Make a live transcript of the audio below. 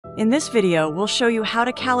In this video, we'll show you how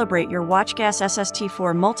to calibrate your WatchGas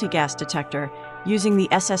SST4 multi-gas detector using the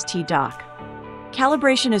SST Dock.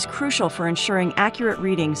 Calibration is crucial for ensuring accurate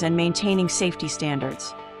readings and maintaining safety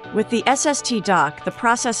standards. With the SST Dock, the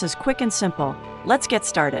process is quick and simple. Let's get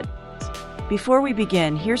started. Before we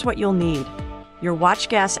begin, here's what you'll need. Your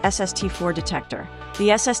WatchGas SST4 detector,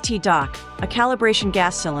 the SST Dock, a calibration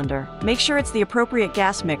gas cylinder. Make sure it's the appropriate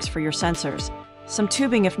gas mix for your sensors, some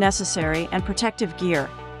tubing if necessary, and protective gear.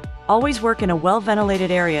 Always work in a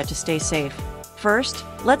well-ventilated area to stay safe. First,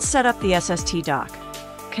 let's set up the SST Dock.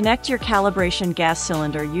 Connect your calibration gas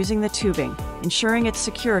cylinder using the tubing, ensuring it's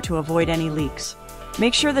secure to avoid any leaks.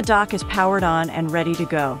 Make sure the dock is powered on and ready to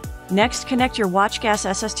go. Next, connect your WatchGas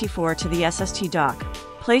SST4 to the SST Dock.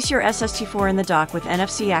 Place your SST4 in the dock with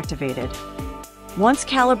NFC activated. Once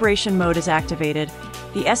calibration mode is activated,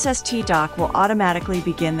 the SST Dock will automatically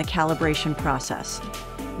begin the calibration process.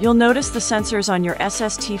 You'll notice the sensors on your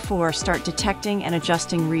SST4 start detecting and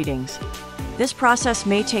adjusting readings. This process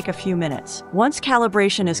may take a few minutes. Once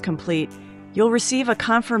calibration is complete, you'll receive a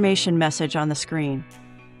confirmation message on the screen.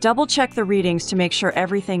 Double-check the readings to make sure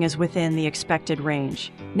everything is within the expected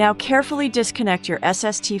range. Now carefully disconnect your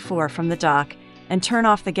SST4 from the dock and turn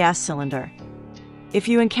off the gas cylinder. If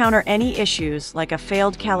you encounter any issues, like a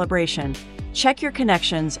failed calibration, check your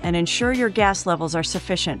connections and ensure your gas levels are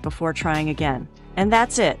sufficient before trying again. And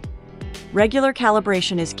that's it. Regular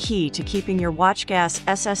calibration is key to keeping your WatchGas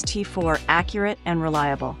SST4 accurate and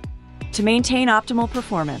reliable. To maintain optimal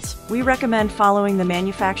performance, we recommend following the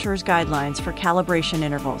manufacturer's guidelines for calibration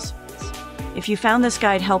intervals. If you found this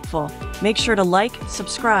guide helpful, make sure to like,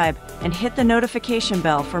 subscribe, and hit the notification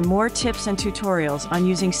bell for more tips and tutorials on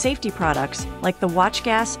using safety products like the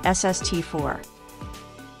WatchGas SST4.